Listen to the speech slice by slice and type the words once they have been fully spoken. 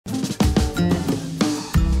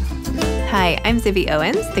Hi, I'm Zibby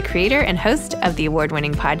Owens, the creator and host of the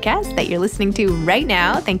award-winning podcast that you're listening to right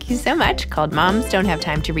now. Thank you so much, called Moms Don't Have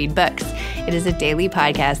Time to Read Books. It is a daily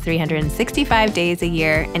podcast, 365 days a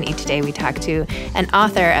year, and each day we talk to an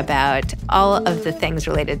author about all of the things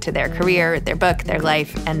related to their career, their book, their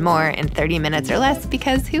life, and more in 30 minutes or less,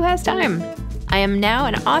 because who has time? I am now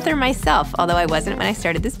an author myself, although I wasn't when I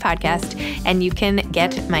started this podcast, and you can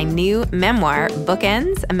get my new memoir,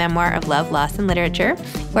 Bookends, a memoir of love, loss, and literature,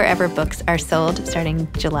 wherever books are sold starting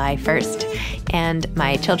July 1st. And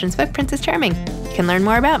my children's book, Princess Charming. You can learn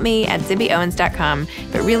more about me at zibbyowens.com,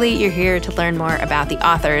 but really you're here to learn more about the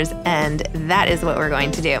authors, and that is what we're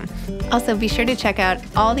going to do. Also, be sure to check out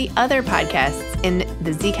all the other podcasts in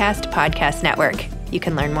the Zcast Podcast Network. You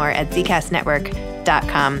can learn more at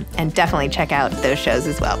zcastnetwork.com and definitely check out those shows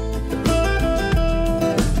as well.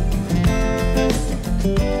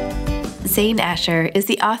 Zain Asher is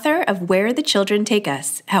the author of Where the Children Take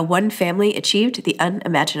Us, How One Family Achieved the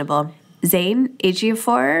Unimaginable. Zain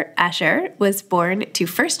Asher was born to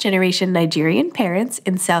first-generation Nigerian parents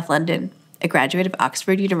in South London. A graduate of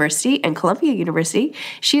Oxford University and Columbia University,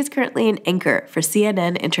 she is currently an anchor for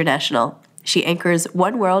CNN International. She anchors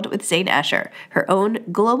One World with Zain Asher, her own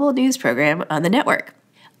global news program on the network.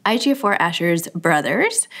 Ejiofor Asher's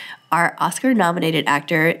brothers are Oscar-nominated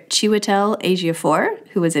actor Chiwetel Ejiofor,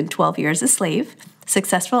 who was in 12 Years a Slave,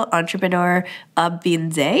 successful entrepreneur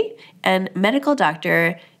Obinze, and medical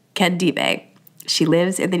doctor Kendibe. She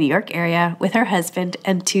lives in the New York area with her husband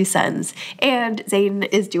and 2 sons. And Zain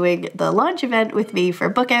is doing the launch event with me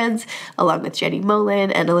for Bookends, along with Jenny Molin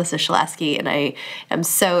and Alyssa Shlasky, and I am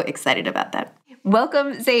so excited about that.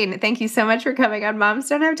 Welcome, Zain. Thank you so much for coming on Moms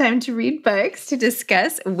Don't Have Time to Read Books to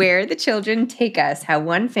discuss Where the Children Take Us, How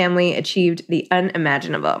One Family Achieved the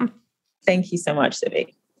Unimaginable. Thank you so much,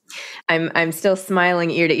 Zibby. I'm still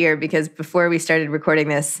smiling ear to ear because before we started recording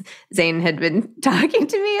this, Zain had been talking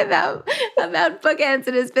to me about Bookends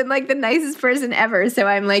and has been like the nicest person ever. So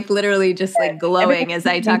I'm like literally just like glowing as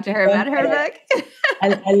I talk to her about her book.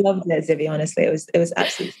 I loved it, Zibby. Honestly, it was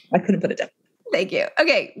absolutely, I couldn't put it down. Thank you.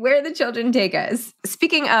 Okay, Where the Children Take Us.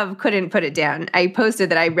 Speaking of couldn't put it down, I posted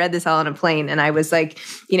that I read this all on a plane and I was like,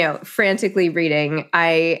 frantically reading.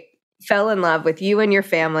 I fell in love with you and your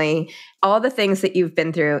family, all the things that you've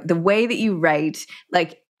been through, the way that you write.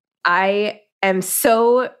 Like, I am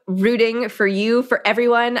so rooting for you, for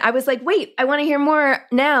everyone. I was like, wait, I want to hear more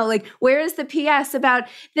now. Like, where is the PS about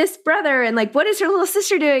this brother? And like, what is her little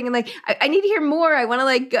sister doing? And like, I need to hear more. I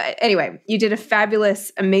want to anyway, you did a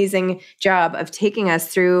fabulous, amazing job of taking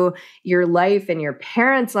us through your life and your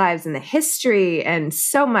parents' lives and the history and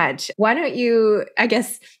so much. Why don't you,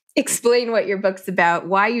 explain what your book's about,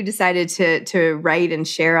 why you decided to write and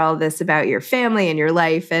share all this about your family and your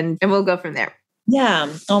life, and we'll go from there.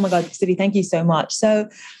 Yeah. Oh my God, Zibby, thank you so much. So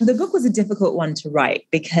the book was a difficult one to write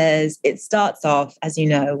because it starts off, as you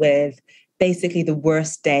know, with basically the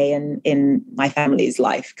worst day in my family's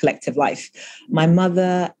life, collective life. My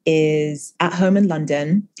mother is at home in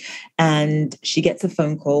London and she gets a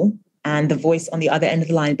phone call. And the voice on the other end of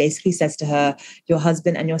the line basically says to her, your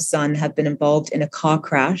husband and your son have been involved in a car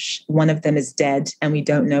crash. One of them is dead and we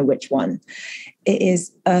don't know which one. It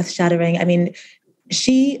is earth-shattering. I mean,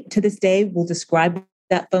 she, to this day, will describe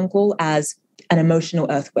that phone call as an emotional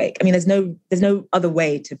earthquake. I mean, there's no other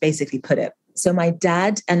way to basically put it. So my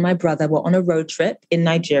dad and my brother were on a road trip in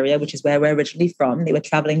Nigeria, which is where we're originally from. They were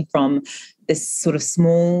traveling from this sort of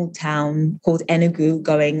small town called Enugu,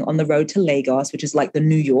 going on the road to Lagos, which is like the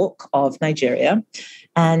New York of Nigeria.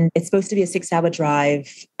 And it's supposed to be a 6-hour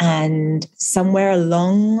drive. And somewhere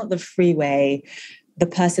along the freeway, the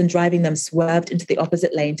person driving them swerved into the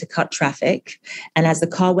opposite lane to cut traffic. And as the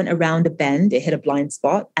car went around a bend, it hit a blind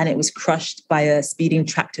spot and it was crushed by a speeding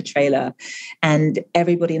tractor trailer. And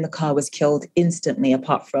everybody in the car was killed instantly,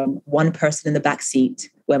 apart from one person in the back seat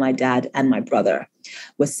where my dad and my brother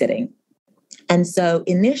were sitting. And so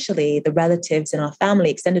initially, the relatives in our family,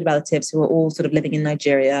 extended relatives who were all sort of living in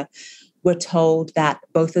Nigeria, were told that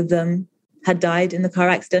both of them had died in the car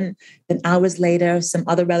accident. Then hours later, some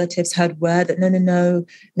other relatives heard word that no,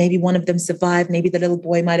 maybe one of them survived. Maybe the little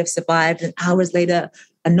boy might have survived. And hours later,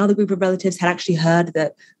 another group of relatives had actually heard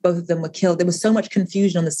that both of them were killed. There was so much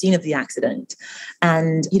confusion on the scene of the accident.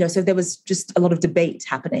 And, so there was just a lot of debate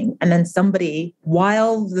happening. And then somebody,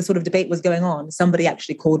 while the sort of debate was going on, somebody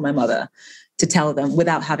actually called my mother to tell them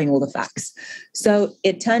without having all the facts. So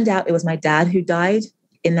it turned out it was my dad who died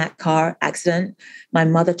in that car accident. My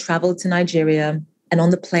mother traveled to Nigeria and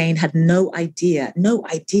on the plane had no idea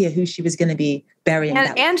who she was going to be burying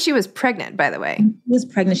that. And she was pregnant, by the way. She was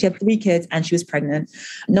pregnant. She had 3 kids and she was pregnant.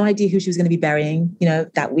 No idea who she was going to be burying,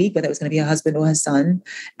 that week, whether it was going to be her husband or her son.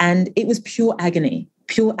 And it was pure agony,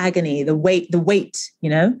 the weight.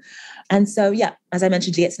 And so, yeah, as I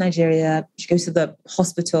mentioned, she gets to Nigeria. She goes to the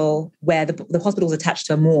hospital where the hospital was attached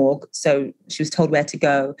to a morgue. So she was told where to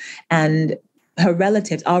go. And our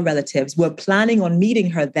relatives were planning on meeting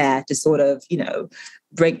her there to sort of,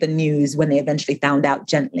 break the news when they eventually found out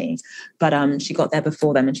gently. But she got there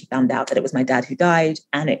before them and she found out that it was my dad who died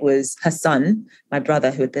and it was her son, my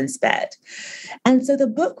brother, who had been spared. And so the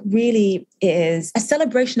book really is a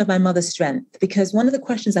celebration of my mother's strength, because one of the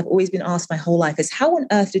questions I've always been asked my whole life is, how on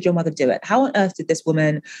earth did your mother do it? How on earth did this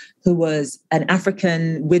woman, who was an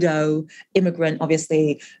African widow, immigrant,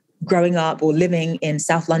 obviously, growing up or living in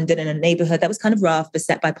South London in a neighborhood that was kind of rough,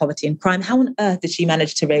 beset by poverty and crime, how on earth did she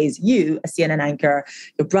manage to raise you, a CNN anchor,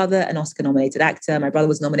 your brother, an Oscar-nominated actor? My brother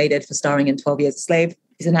was nominated for starring in 12 Years a Slave.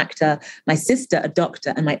 He's an actor. My sister, a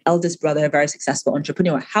doctor, and my eldest brother, a very successful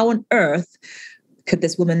entrepreneur. How on earth could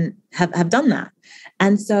this woman have done that?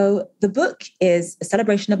 And so the book is a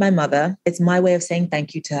celebration of my mother. It's my way of saying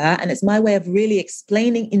thank you to her. And it's my way of really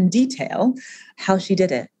explaining in detail how she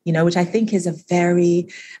did it, which I think is a very,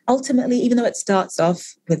 ultimately, even though it starts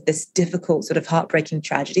off with this difficult sort of heartbreaking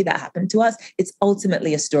tragedy that happened to us, it's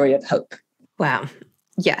ultimately a story of hope. Wow.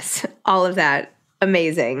 Yes. All of that.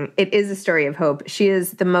 Amazing. It is a story of hope. She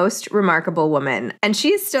is the most remarkable woman, and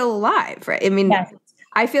she is still alive, right? I mean, yes.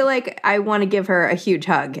 I feel like I want to give her a huge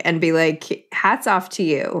hug and be like, hats off to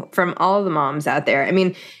you from all the moms out there. I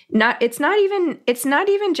mean, it's not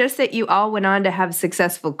even just that you all went on to have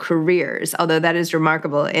successful careers, although that is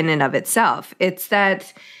remarkable in and of itself. It's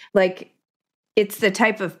that, it's the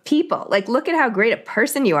type of people, look at how great a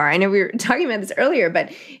person you are. I know we were talking about this earlier,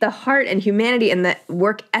 but the heart and humanity and the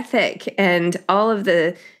work ethic and all of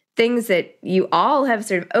the things that you all have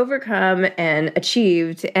sort of overcome and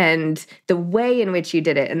achieved, and the way in which you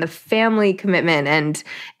did it, and the family commitment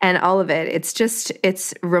and all of it.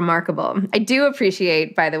 It's remarkable. I do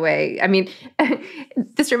appreciate, by the way, I mean,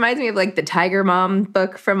 this reminds me of the Tiger Mom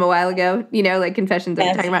book from a while ago, Confessions of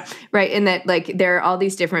a Tiger Mom, right? In that there are all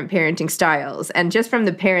these different parenting styles, and just from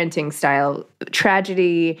the parenting style,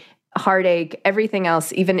 tragedy, heartache, everything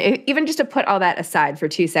else, even just to put all that aside for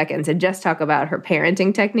 2 seconds and just talk about her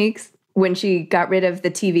parenting techniques, when she got rid of the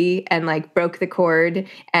TV and broke the cord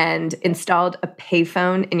and installed a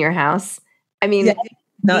payphone in your house. I mean,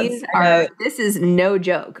 yeah, this is no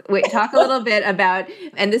joke. Wait, talk a little bit about,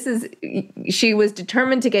 and she was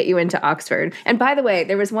determined to get you into Oxford. And by the way,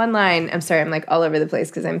 there was one line, I'm sorry, I'm all over the place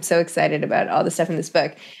because I'm so excited about all the stuff in this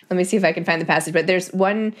book. Let me see if I can find the passage, but there's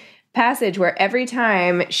one passage where every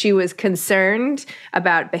time she was concerned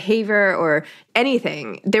about behavior or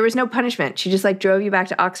anything, there was no punishment. She just drove you back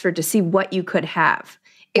to Oxford to see what you could have.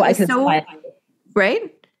 It was so,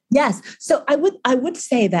 right? Yes. So I would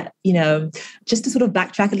say that, just to sort of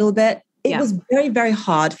backtrack a little bit, it was very, very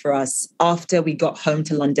hard for us after we got home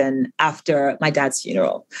to London after my dad's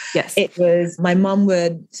funeral. Yes. It was, my mom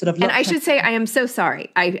would sort of... And I should say, I am so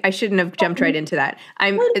sorry. I shouldn't have jumped right into that.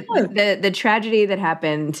 The tragedy that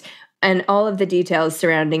happened and all of the details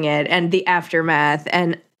surrounding it and the aftermath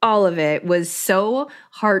and all of it was so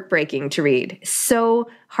heartbreaking to read. So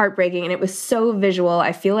heartbreaking. And it was so visual.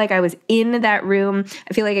 I feel like I was in that room.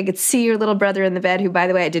 I feel like I could see your little brother in the bed, who, by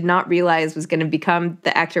the way, I did not realize was going to become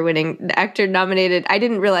the actor nominated. I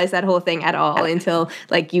didn't realize that whole thing at all until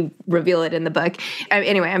you reveal it in the book.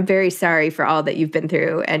 Anyway, I'm very sorry for all that you've been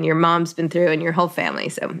through and your mom's been through and your whole family.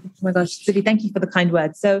 So, oh my gosh, Zibby, thank you for the kind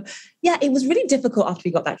words. So yeah, it was really difficult after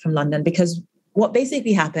we got back from London, because what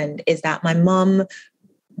basically happened is that my mom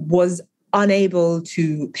was unable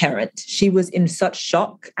to parent. She was in such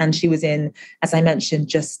shock, and she was in, as I mentioned,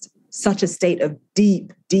 just such a state of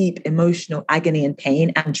deep, deep emotional agony and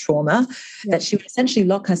pain and trauma that she would essentially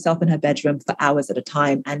lock herself in her bedroom for hours at a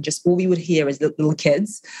time. And just all we would hear as little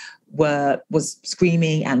kids was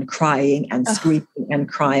screaming and crying and screaming and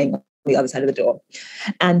crying on the other side of the door.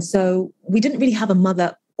 And so we didn't really have a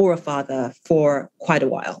mother or a father for quite a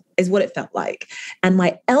while, is what it felt like. And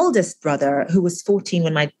my eldest brother, who was 14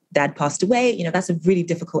 when my dad passed away, that's a really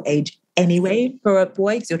difficult age anyway for a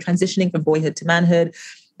boy, because you're transitioning from boyhood to manhood.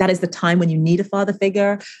 That is the time when you need a father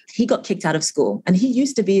figure. He got kicked out of school, and he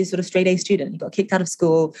used to be a sort of straight A student. He got kicked out of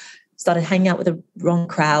school, started hanging out with the wrong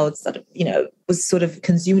crowds, was sort of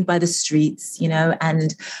consumed by the streets,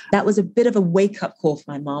 and that was a bit of a wake-up call for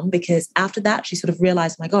my mom, because after that, she sort of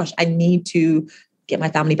realized, my gosh, I need to get my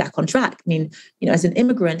family back on track. I mean, as an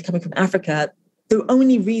immigrant coming from Africa, the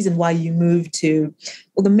only reason why you move to,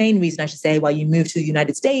 or the main reason I should say, why you move to the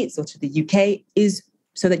United States or to the UK is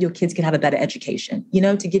so that your kids can have a better education,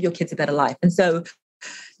 to give your kids a better life. And so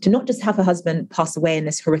to not just have her husband pass away in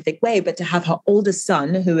this horrific way, but to have her oldest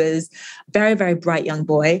son, who is a very, very bright young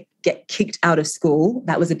boy, get kicked out of school.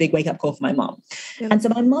 That was a big wake-up call for my mom. Yep. And so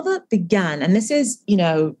my mother began, and this is,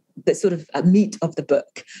 the sort of meat of the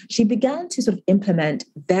book. She began to sort of implement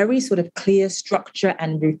very sort of clear structure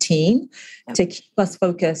and routine to keep us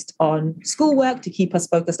focused on schoolwork, to keep us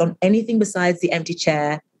focused on anything besides the empty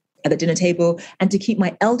chair at the dinner table, and to keep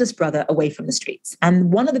my eldest brother away from the streets.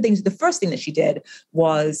 And one of the first thing that she did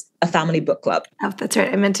was a family book club. Oh, that's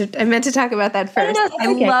right. I meant to talk about that first. I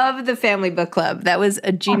love the family book club. That was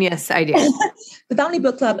a genius idea. The family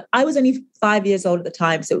book club, I was only 5 years old at the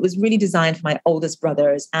time, so it was really designed for my oldest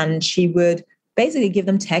brothers. And she would basically give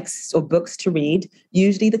them texts or books to read,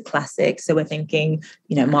 usually the classics. So we're thinking,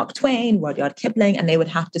 Mark Twain, Rudyard Kipling, and they would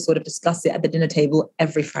have to sort of discuss it at the dinner table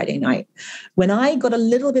every Friday night. When I got a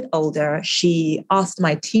little bit older, she asked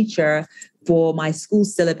my teacher for my school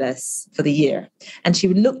syllabus for the year. And she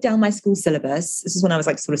would look down my school syllabus. This is when I was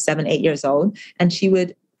like sort of 7, 8 years old. And she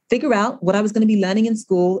would figure out what I was going to be learning in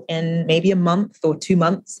school in maybe a month or 2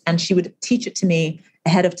 months. And she would teach it to me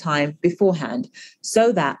ahead of time beforehand,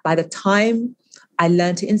 so that by the time I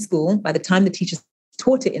learned it in school, by the time the teachers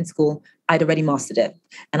taught it in school, I'd already mastered it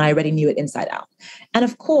and I already knew it inside out. And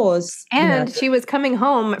of course... And she was coming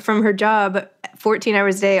home from her job 14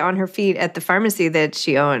 hours a day on her feet at the pharmacy that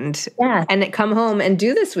she owned. Yeah. And come home and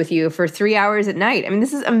do this with you for 3 hours at night. I mean,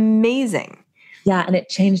 this is amazing. Yeah, and it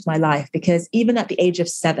changed my life because even at the age of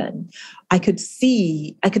 7, I could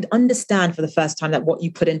understand for the first time that what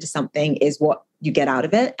you put into something is what you get out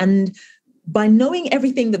of it. And by knowing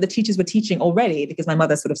everything that the teachers were teaching already, because my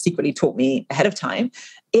mother sort of secretly taught me ahead of time,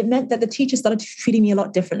 it meant that the teachers started treating me a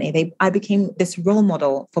lot differently. I became this role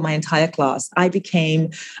model for my entire class. I became,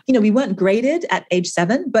 we weren't graded at age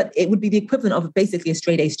 7, but it would be the equivalent of basically a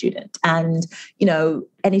straight A student. And,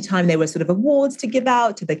 anytime there were sort of awards to give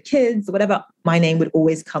out to the kids or whatever, my name would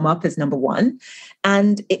always come up as number 1.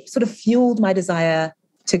 And it sort of fueled my desire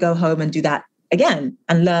to go home and do that again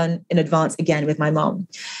and learn in advance again with my mom.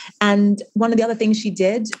 And one of the other things she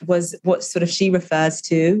did was what sort of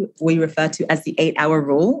we refer to as the 8-hour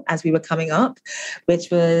rule as we were coming up,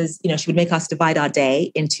 which was, she would make us divide our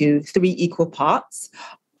day into 3 equal parts.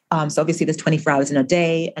 So obviously there's 24 hours in a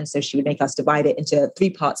day. And so she would make us divide it into 3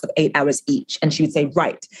 parts of 8 hours each. And she would say,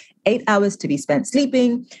 right, 8 hours to be spent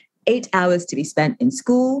sleeping, 8 hours to be spent in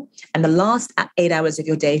school. And the last 8 hours of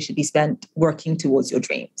your day should be spent working towards your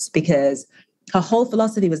dreams. Because her whole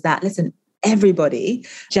philosophy was that, listen, everybody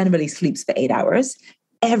generally sleeps for 8 hours.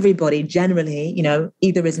 Everybody generally,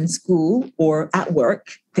 either is in school or at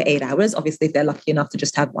work for 8 hours. Obviously, if they're lucky enough to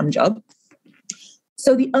just have one job.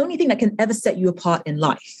 So the only thing that can ever set you apart in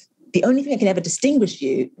life, the only thing that can ever distinguish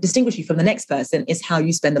you from the next person is how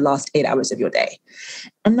you spend the last 8 hours of your day.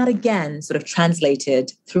 And that again sort of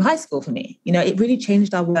translated through high school for me. It really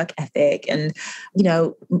changed our work ethic. And,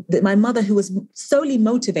 my mother, who was solely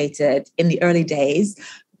motivated in the early days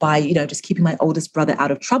by, just keeping my oldest brother out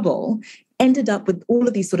of trouble, ended up with all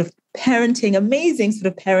of these sort of amazing sort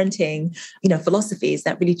of parenting, philosophies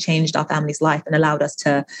that really changed our family's life and allowed us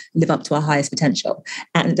to live up to our highest potential.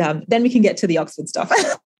 And then we can get to the Oxford stuff.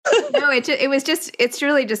 No, it's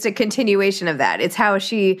really just a continuation of that. It's how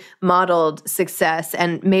she modeled success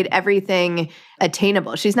and made everything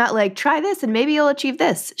attainable. She's not like, try this and maybe you'll achieve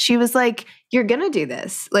this. She was like, you're going to do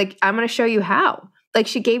this. Like, I'm going to show you how. Like,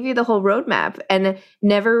 she gave you the whole roadmap and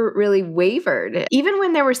never really wavered. Even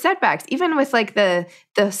when there were setbacks, even with like the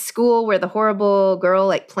school where the horrible girl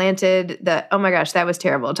like planted oh my gosh, that was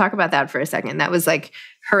terrible. Talk about that for a second. That was like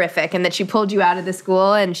horrific. And that she pulled you out of the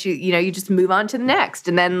school and she, you just move on to the next.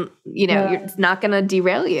 And then, it's not going to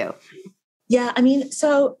derail you. Yeah. I mean,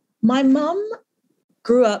 so my mom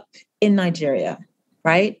grew up in Nigeria,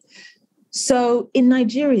 right? So in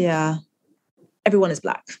Nigeria, everyone is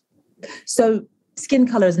Black. So skin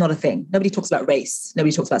color is not a thing. Nobody talks about race.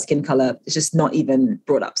 Nobody talks about skin color. It's just not even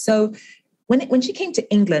brought up. So when she came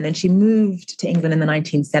to England and she moved to England in the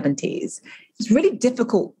 1970s, it was really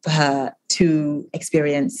difficult for her to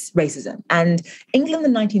experience racism. And England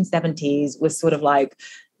in the 1970s was sort of like,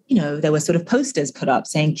 there were sort of posters put up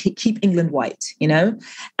saying, keep England white,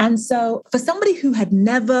 And so for somebody who had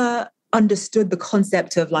never understood the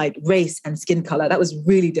concept of like race and skin color, that was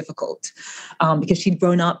really difficult because she'd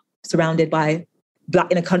grown up surrounded by Black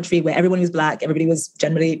in a country where everyone was Black, everybody was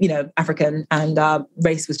generally, African, and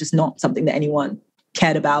race was just not something that anyone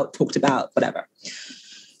cared about, talked about, whatever.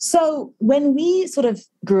 So when we sort of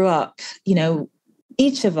grew up,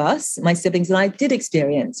 each of us, my siblings and I, did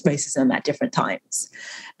experience racism at different times.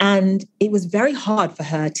 And it was very hard for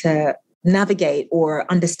her to navigate or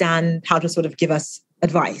understand how to sort of give us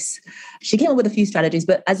advice. She came up with a few strategies,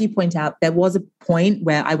 but as you point out, there was a point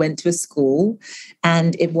where I went to a school,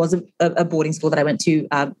 and it was a boarding school that I went to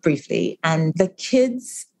briefly. And the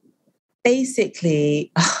kids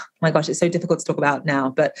basically, oh my gosh, it's so difficult to talk about now,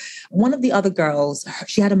 but one of the other girls,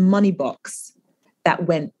 she had a money box that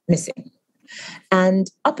went missing.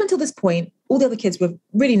 And up until this point, all the other kids were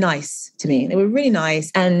really nice to me. They were really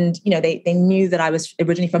nice. And, they knew that I was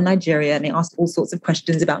originally from Nigeria, and they asked all sorts of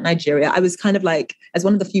questions about Nigeria. I was kind of like, as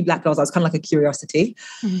one of the few Black girls, I was kind of like a curiosity.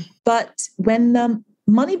 Mm-hmm. But when the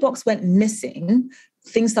money box went missing,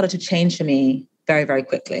 things started to change for me very, very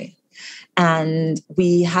quickly. And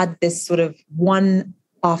we had this sort of one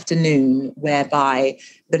afternoon whereby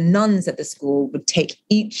the nuns at the school would take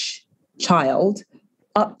each child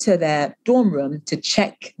up to their dorm room to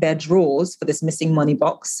check their drawers for this missing money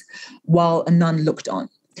box while a nun looked on.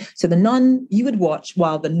 So you would watch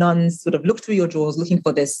while the nuns sort of looked through your drawers looking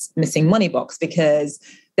for this missing money box, because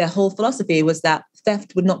their whole philosophy was that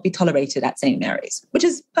theft would not be tolerated at St. Mary's, which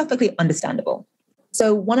is perfectly understandable.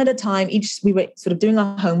 So one at a time, we were sort of doing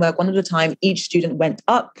our homework, one at a time, each student went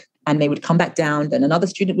up and they would come back down. Then another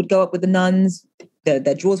student would go up with the nuns. Their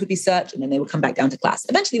drawers would be searched, and then they would come back down to class.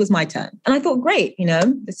 Eventually it was my turn. And I thought, great,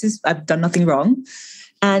 I've done nothing wrong.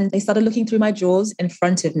 And they started looking through my drawers in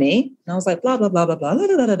front of me. And I was like, blah, blah, blah, blah, blah, blah,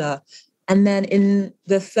 blah, blah, blah. And then in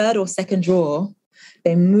the third or second drawer,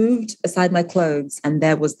 they moved aside my clothes, and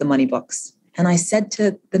there was the money box. And I said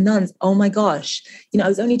to the nuns, oh my gosh, I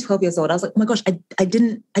was only 12 years old. I was like, oh my gosh, I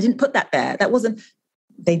didn't put that there.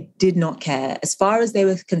 They did not care. As far as they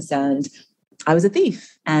were concerned, I was a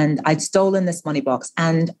thief and I'd stolen this money box.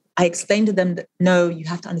 And I explained to them that, no, you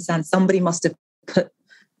have to understand, somebody must have put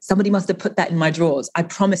that in my drawers. I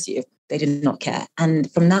promise you. They did not care.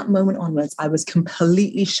 And from that moment onwards, I was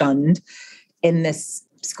completely shunned in this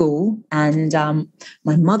school. And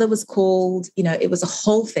my mother was called, it was a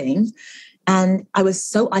whole thing. And I was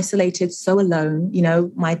so isolated, so alone.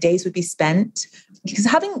 My days would be spent, because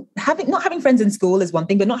not having friends in school is one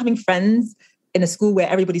thing, but not having friends in a school where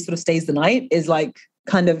everybody sort of stays the night is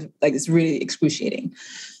it's really excruciating.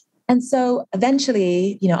 And so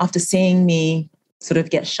eventually, after seeing me sort of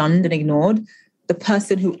get shunned and ignored, the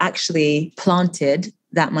person who actually planted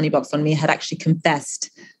that money box on me had actually confessed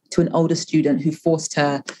to an older student who forced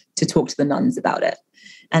her to talk to the nuns about it.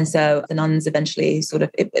 And so the nuns eventually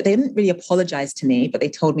they didn't really apologize to me, but they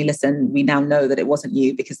told me, listen, we now know that it wasn't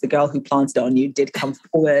you, because the girl who planted it on you did come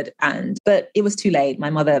forward. But it was too late. My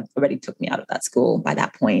mother already took me out of that school by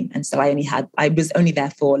that point. And so I was only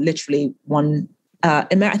there for literally one, I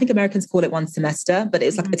think Americans call it one semester, but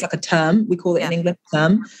it's like a term. We call it in English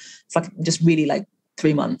term. It's like just really like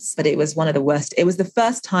 3 months, but it was one of the worst. It was the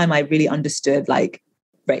first time I really understood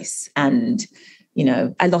race, and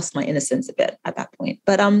I lost my innocence a bit at that point.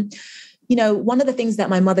 But, one of the things that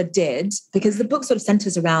my mother did, because the book sort of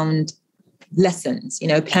centers around lessons,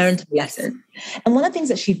 parenting lessons. And one of the things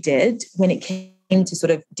that she did when it came to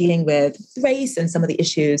sort of dealing with race and some of the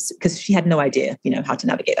issues, because she had no idea, how to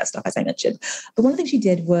navigate that stuff, as I mentioned. But one of the things she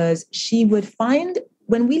did was she would find,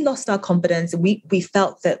 when we lost our confidence, we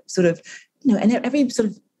felt that sort of, and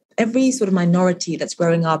every sort of minority that's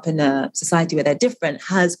growing up in a society where they're different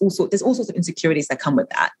there's all sorts of insecurities that come with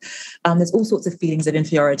that. There's all sorts of feelings of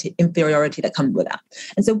inferiority that come with that.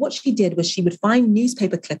 And so what she did was she would find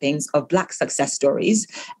newspaper clippings of Black success stories,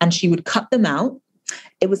 and she would cut them out.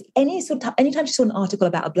 It was anytime she saw an article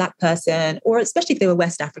about a Black person, or especially if they were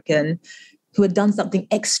West African, who had done something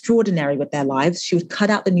extraordinary with their lives, she would cut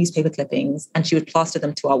out the newspaper clippings and she would plaster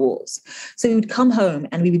them to our walls. So we would come home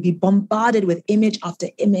and we would be bombarded with image after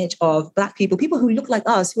image of Black people who looked like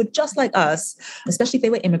us, who were just like us, especially if they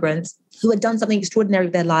were immigrants, who had done something extraordinary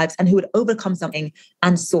with their lives and who had overcome something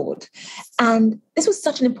and soared. And this was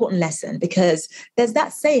such an important lesson, because there's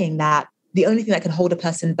that saying that the only thing that can hold a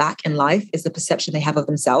person back in life is the perception they have of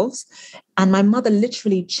themselves. And my mother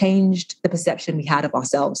literally changed the perception we had of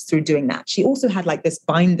ourselves through doing that. She also had this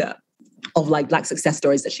binder of Black success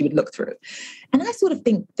stories that she would look through. And I sort of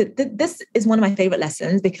think that this is one of my favorite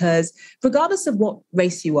lessons, because regardless of what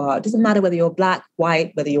race you are, it doesn't matter whether you're Black,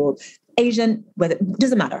 white, whether you're Asian, it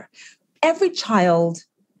doesn't matter. Every child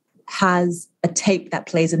has a tape that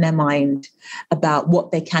plays in their mind about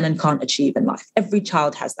what they can and can't achieve in life. Every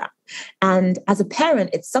child has that. And as a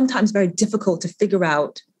parent, it's sometimes very difficult to figure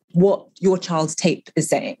out what your child's tape is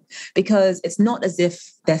saying, because it's not as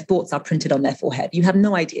if their thoughts are printed on their forehead. You have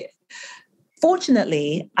no idea.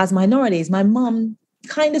 Fortunately, as minorities, my mom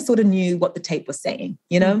kind of sort of knew what the tape was saying,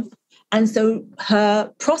 And so her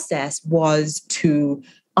process was to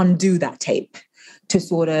undo that tape, to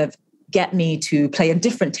sort of get me to play a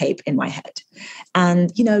different tape in my head.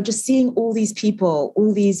 And, just seeing all these people,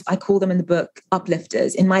 I call them in the book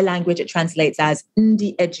uplifters. In my language, it translates as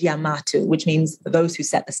Ndi Ejiamatu, which means those who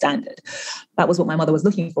set the standard. That was what my mother was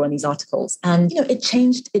looking for in these articles. And, it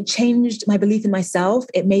changed my belief in myself.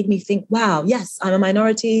 It made me think, wow, yes, I'm a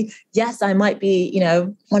minority. Yes, I might be,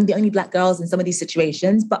 one of the only Black girls in some of these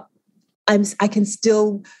situations, but I can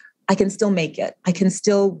still make it. I can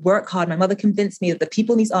still work hard. My mother convinced me that the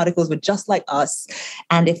people in these articles were just like us.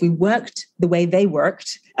 And if we worked the way they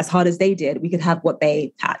worked, as hard as they did, we could have what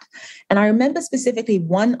they had. And I remember specifically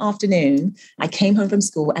one afternoon, I came home from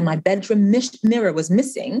school and my bedroom mirror was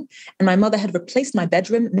missing. And my mother had replaced my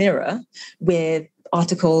bedroom mirror with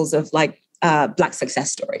articles of Black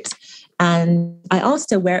success stories. And I asked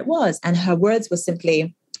her where it was. And her words were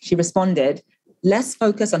simply, she responded, less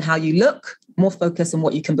focus on how you look, more focus on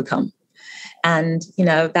what you can become. And,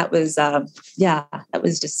 that was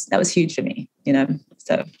huge for me,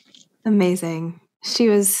 so. Amazing.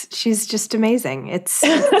 She's just amazing. It's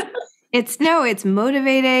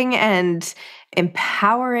motivating and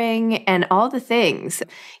empowering and all the things.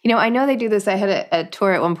 I know they do this. I had a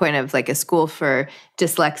tour at one point of a school for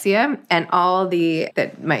dyslexia and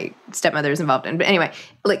that my stepmother is involved in. But anyway,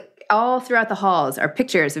 all throughout the halls are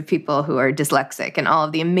pictures of people who are dyslexic and all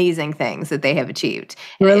of the amazing things that they have achieved.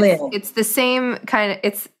 Brilliant. It's the same kind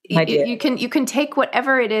of, you can take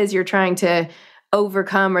whatever it is you're trying to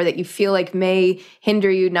overcome or that you feel like may hinder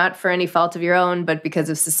you, not for any fault of your own, but because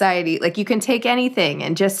of society. You can take anything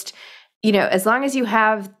and just, as long as you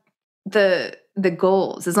have the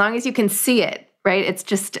goals, as long as you can see it, right? It's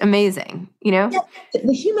just amazing, Yeah,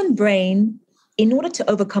 the human brain, in order to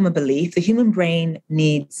overcome a belief, the human brain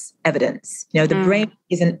needs evidence. The brain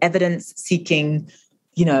is an evidence-seeking,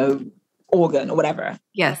 organ or whatever.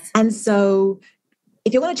 Yes. And so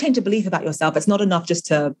if you're going to change a belief about yourself, it's not enough just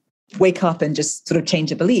to wake up and just sort of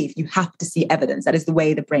change a belief. You have to see evidence. That is the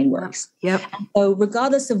way the brain works. Yep. And so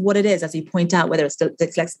regardless of what it is, as you point out, whether it's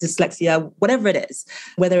dyslexia, whatever it is,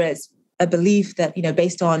 whether it's a belief that,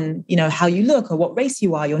 based on, how you look or what race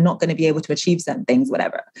you are, you're not going to be able to achieve certain things,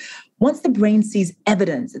 whatever. Once the brain sees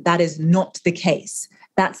evidence that is not the case,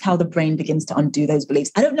 that's how the brain begins to undo those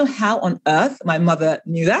beliefs. I don't know how on earth my mother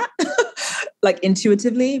knew that,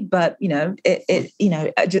 intuitively, but, anyway,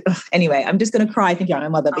 I'm just going to cry thinking about my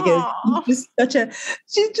mother because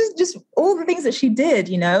she's just all the things that she did,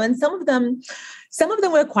 and some of them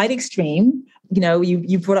were quite extreme.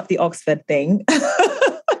 You brought up the Oxford thing.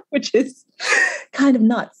 Which is kind of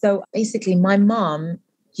nuts. So basically, my mom,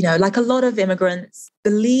 like a lot of immigrants,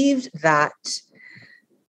 believed that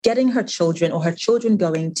getting her children or her children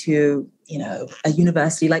going to, a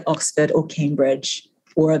university like Oxford or Cambridge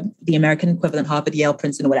or the American equivalent, Harvard, Yale,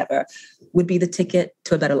 Princeton, whatever, would be the ticket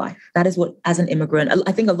to a better life. That is what, as an immigrant,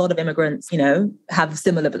 I think a lot of immigrants, have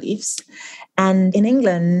similar beliefs. And in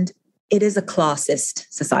England, it is a classist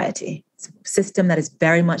society. System that is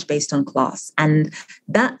very much based on class. And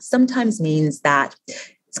that sometimes means that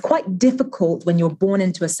it's quite difficult when you're born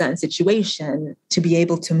into a certain situation to be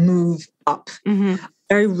able to move up. Mm-hmm.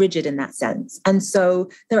 Very rigid in that sense. And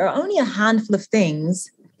so there are only a handful of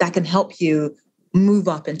things that can help you move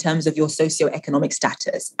up in terms of your socioeconomic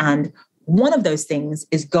status. And one of those things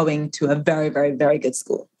is going to a very, very, very good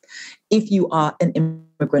school, if you are an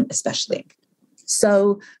immigrant especially.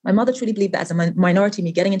 So my mother truly believed that as a minority,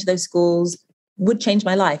 me getting into those schools would change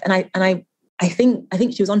my life. And I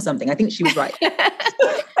think she was on something. I think she was right.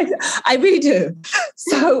 I really do.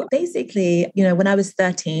 So basically, when I was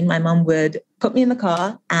 13, my mom would put me in the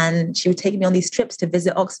car and she would take me on these trips to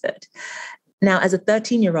visit Oxford. Now, as a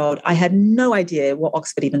 13-year-old, I had no idea what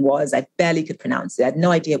Oxford even was. I barely could pronounce it. I had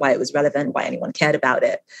no idea why it was relevant, why anyone cared about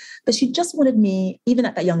it. But she just wanted me, even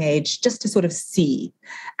at that young age, just to sort of see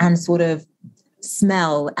and sort of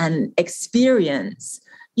smell and experience,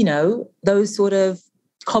 those sort of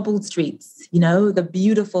cobbled streets, the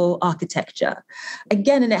beautiful architecture.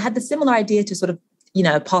 Again, and it had the similar idea to sort of,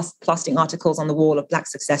 plastering articles on the wall of Black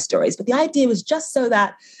success stories. But the idea was just so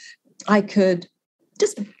that I could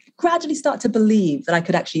just gradually start to believe that I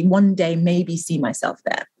could actually one day maybe see myself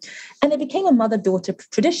there. And it became a mother-daughter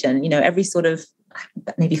tradition, every sort of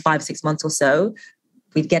maybe 5-6 months or so,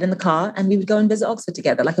 we'd get in the car and we would go and visit Oxford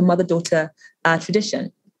together, like a mother-daughter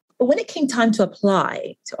tradition. But when it came time to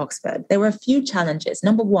apply to Oxford, there were a few challenges.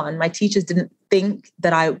 Number one, my teachers didn't think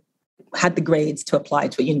that I had the grades to apply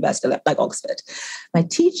to a university like Oxford. My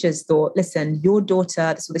teachers thought, listen, your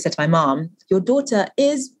daughter, this is what they said to my mom, your daughter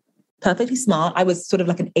is perfectly smart. I was sort of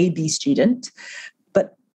like an A-B student,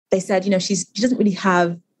 but they said, she doesn't really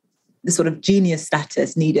have the sort of genius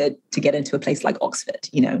status needed to get into a place like Oxford.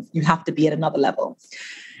 You have to be at another level.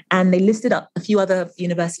 And they listed up a few other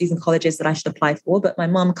universities and colleges that I should apply for. But my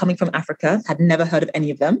mom, coming from Africa, had never heard of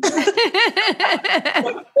any of them.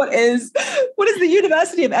 Like, what is the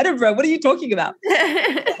University of Edinburgh? What are you talking about?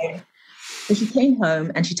 So she came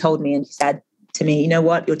home and she told me, and she said to me, you know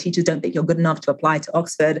what, your teachers don't think you're good enough to apply to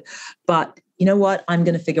Oxford, but you know what, I'm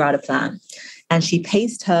going to figure out a plan. And she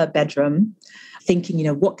paced her bedroom thinking, you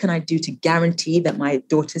know, what can I do to guarantee that my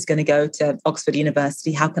daughter's going to go to Oxford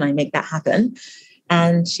University? How can I make that happen?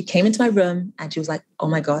 And she came into my room and she was like, oh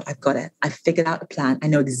my God, I've got it. I figured out a plan. I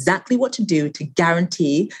know exactly what to do to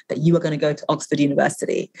guarantee that you are going to go to Oxford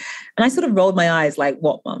University. And I sort of rolled my eyes like,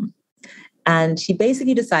 what, Mum? And she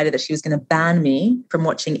basically decided that she was going to ban me from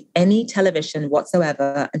watching any television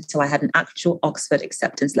whatsoever until I had an actual Oxford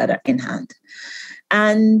acceptance letter in hand.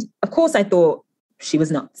 And of course, I thought she was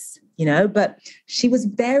nuts, you know, but she was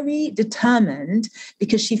very determined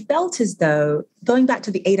because she felt as though, going back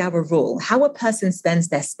to the 8-hour rule, how a person spends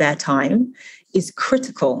their spare time is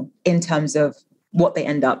critical in terms of what they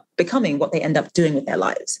end up becoming, what they end up doing with their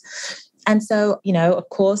lives. And so, you know, of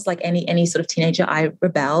course, like any sort of teenager, I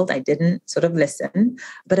rebelled. I didn't sort of listen.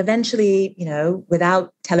 But eventually, you know,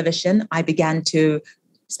 without television, I began to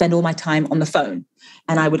spend all my time on the phone.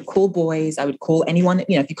 And I would call boys. I would call anyone,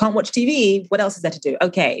 you know, if you can't watch TV, what else is there to do?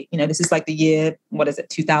 Okay, you know, this is like the year,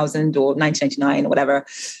 2000 or 1999 or whatever.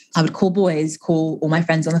 I would call boys, call all my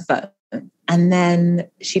friends on the phone. And then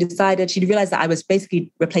she realized that I was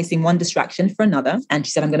basically replacing one distraction for another. And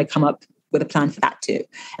she said, I'm going to come up with a plan for that too.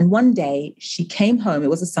 And one day she came home, it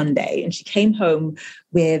was a Sunday, and she came home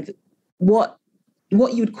with what you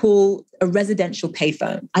would call a residential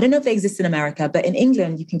payphone. I don't know if they exist in America, but in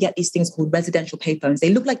England, you can get these things called residential payphones.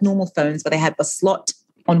 They look like normal phones, but they have a slot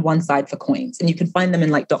on one side for coins, and you can find them in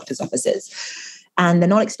like doctor's offices. And they're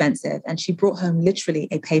not expensive. And she brought home literally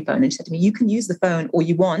a payphone and she said to me, you can use the phone all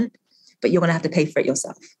you want, but you're going to have to pay for it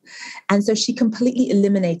yourself. And so she completely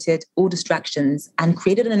eliminated all distractions and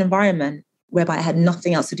created an environment whereby I had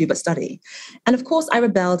nothing else to do but study. And of course, I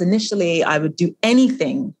rebelled. Initially, I would do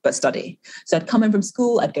anything but study. So I'd come in from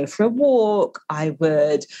school, I'd go for a walk, I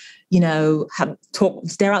would, you know,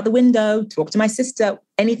 stare out the window, talk to my sister,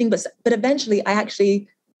 anything but eventually I actually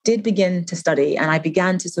did begin to study, and I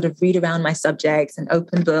began to sort of read around my subjects and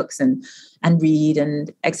open books and read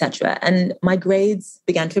and etc. And my grades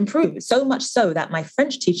began to improve, so much so that my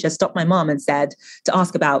French teacher stopped my mom and said to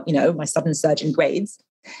ask about, you know, my sudden surge in grades.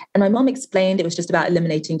 And my mom explained it was just about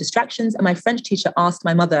eliminating distractions. And my French teacher asked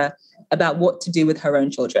my mother about what to do with her own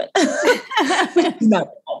children.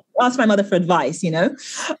 Asked my mother for advice, you know,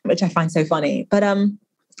 which I find so funny. But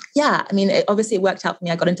yeah, I mean, obviously it worked out for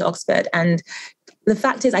me. I got into Oxford, and the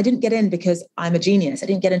fact is I didn't get in because I'm a genius. I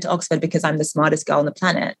didn't get into Oxford because I'm the smartest girl on the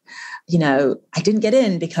planet. You know, I didn't get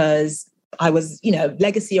in because I was, you know,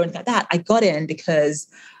 legacy or anything like that. I got in because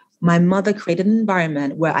my mother created an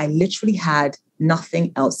environment where I literally had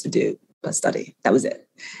nothing else to do but study. That was it.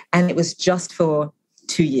 And it was just for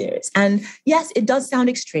 2 years. And yes, it does sound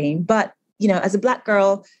extreme, but you know, as a Black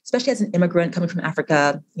girl, especially as an immigrant coming from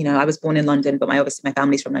Africa, you know, I was born in London, but obviously my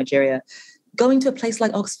family's from Nigeria. Going to a place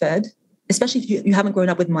like Oxford, especially if you haven't grown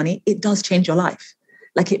up with money, it does change your life.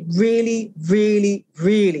 Like it really, really,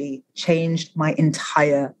 really changed my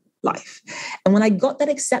entire life. And when I got that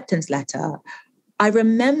acceptance letter, I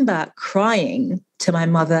remember crying to my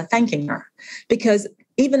mother, thanking her, because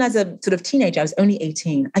even as a sort of teenager, I was only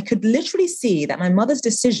 18. I could literally see that my mother's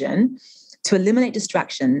decision to eliminate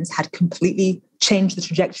distractions had completely changed the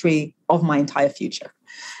trajectory of my entire future.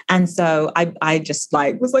 And so I just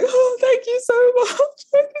was like, oh, thank you so much.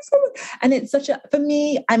 Thank you so much. And it's for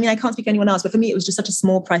me, I mean, I can't speak to anyone else, but for me, it was just such a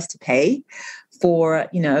small price to pay for,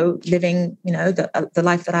 you know, living, you know, the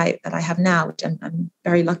life that I have now, which I'm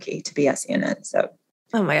very lucky to be at CNN. So.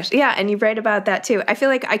 Oh my gosh. Yeah. And you write about that too. I feel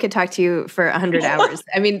like I could talk to you for 100 hours.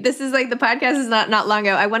 I mean, this is like, the podcast is not long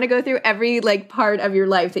ago. I want to go through every like part of your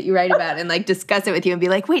life that you write about and like discuss it with you and be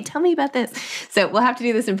like, wait, tell me about this. So we'll have to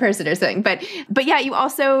do this in person or something. But yeah, you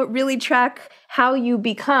also really track how you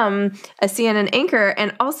become a CNN anchor.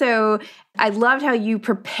 And also I loved how you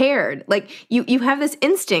prepared. Like you have this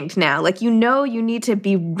instinct now, like, you know, you need to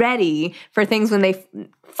be ready for things when they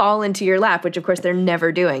fall into your lap, which of course they're never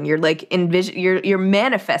doing. You're like you're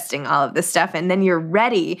manifesting all of this stuff, and then you're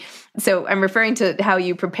ready. So I'm referring to how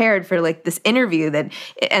you prepared for like this interview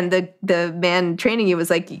and the man training you was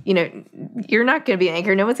like, you know, you're not going to be an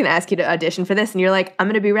anchor. No one's going to ask you to audition for this. And you're like, I'm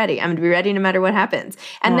going to be ready. I'm going to be ready no matter what happens.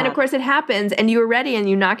 And then of course it happens and you were ready and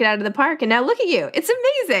you knock it out of the park. And now look at you. It's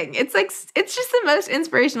amazing. It's like, it's just the most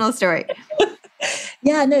inspirational story.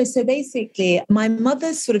 Yeah, no. So basically my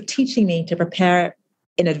mother's sort of teaching me to prepare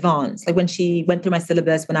in advance. Like when she went through my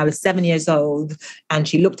syllabus when I was 7 years old and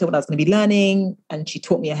she looked at what I was going to be learning and she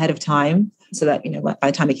taught me ahead of time so that, by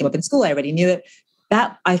the time I came up in school, I already knew it.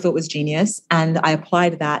 That I thought was genius. And I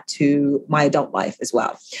applied that to my adult life as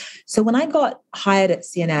well. So when I got hired at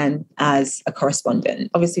CNN as a correspondent,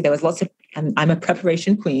 obviously there was lots of, I'm a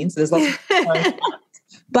preparation queen, so there's lots of,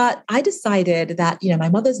 but I decided that, my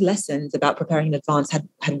mother's lessons about preparing in advance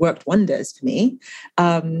had worked wonders for me.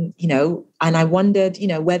 And I wondered,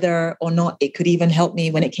 whether or not it could even help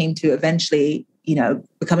me when it came to eventually,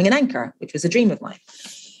 becoming an anchor, which was a dream of mine.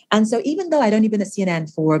 And so even though I'd only been at CNN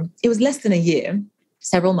it was less than a year,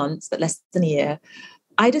 several months, but less than a year,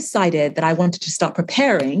 I decided that I wanted to start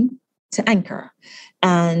preparing to anchor.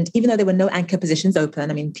 And even though there were no anchor positions open,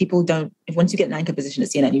 I mean, people don't, once you get an anchor position at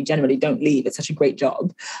CNN, you generally don't leave. It's such a great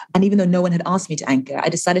job. And even though no one had asked me to anchor, I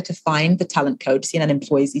decided to find the talent coach. CNN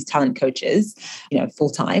employs these talent coaches, full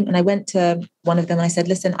time. And I went to one of them and I said,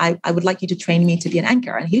 listen, I would like you to train me to be an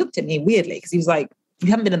anchor. And he looked at me weirdly because he was like, you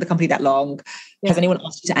haven't been in the company that long. Yeah. Has anyone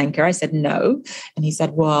asked you to anchor? I said, no. And he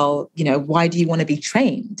said, well, why do you want to be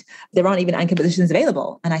trained? There aren't even anchor positions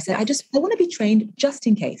available. And I said, I want to be trained just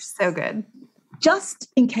in case. So good.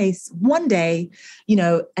 Just in case one day,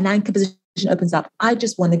 an anchor position opens up. I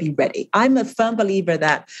just want to be ready. I'm a firm believer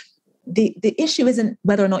that the issue isn't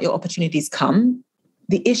whether or not your opportunities come.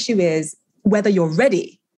 The issue is whether you're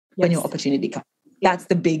ready when your opportunity comes. That's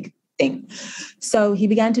the big thing. So he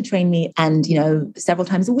began to train me and, several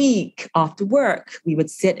times a week after work, we would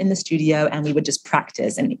sit in the studio and we would just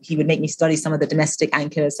practice. And he would make me study some of the domestic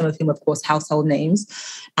anchors, some of whom, of course, household names.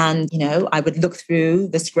 And, I would look through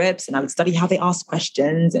the scripts and I would study how they ask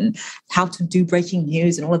questions and how to do breaking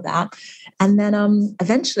news and all of that. And then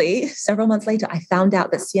eventually, several months later, I found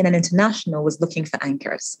out that CNN International was looking for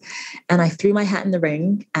anchors. And I threw my hat in the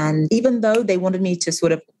ring. And even though they wanted me to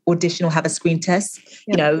sort of audition or have a screen test,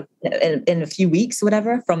 in a few weeks or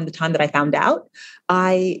whatever from the time that I found out,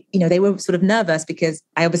 they were sort of nervous because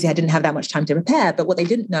I didn't have that much time to prepare. But what they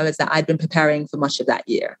didn't know is that I'd been preparing for much of that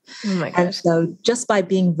year. Oh my gosh. And so just by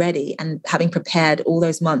being ready and having prepared all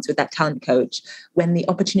those months with that talent coach, when the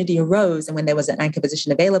opportunity arose and when there was an anchor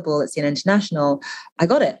position available at CNN International, I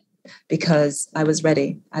got it because I was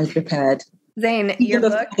ready. I was prepared. Zain, your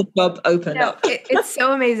book job opened up. It's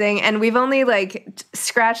so amazing. And we've only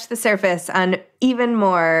scratched the surface on even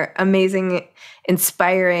more amazing,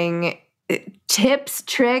 inspiring tips,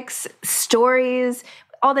 tricks, stories,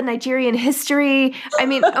 all the Nigerian history. I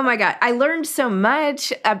mean, oh my God, I learned so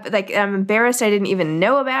much. I'm embarrassed I didn't even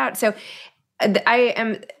know about. So I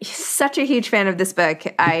am such a huge fan of this book.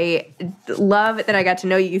 I love that I got to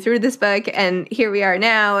know you through this book, and here we are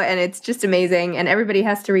now, and it's just amazing. And everybody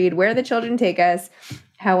has to read Where the Children Take Us,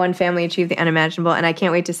 How One Family Achieved the Unimaginable. And I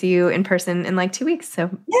can't wait to see you in person in 2 weeks.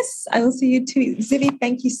 So yes, I will see you too. Zibby,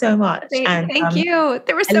 thank you so much. Thank you.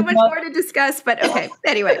 There was so much more to discuss, but okay.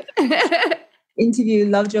 Anyway. Interview,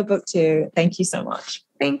 loved your book too. Thank you so much.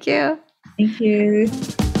 Thank you. Thank you.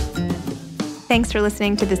 Thanks for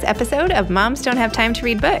listening to this episode of Moms Don't Have Time to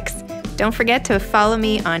Read Books. Don't forget to follow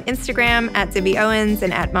me on Instagram at Zibby Owens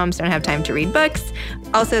and at Moms Don't Have Time to Read Books.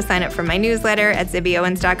 Also sign up for my newsletter at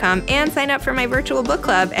zibbyowens.com and sign up for my virtual book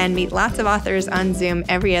club and meet lots of authors on Zoom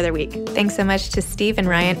every other week. Thanks so much to Steve and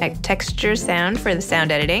Ryan at Texture Sound for the sound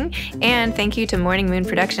editing. And thank you to Morning Moon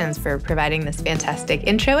Productions for providing this fantastic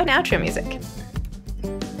intro and outro music.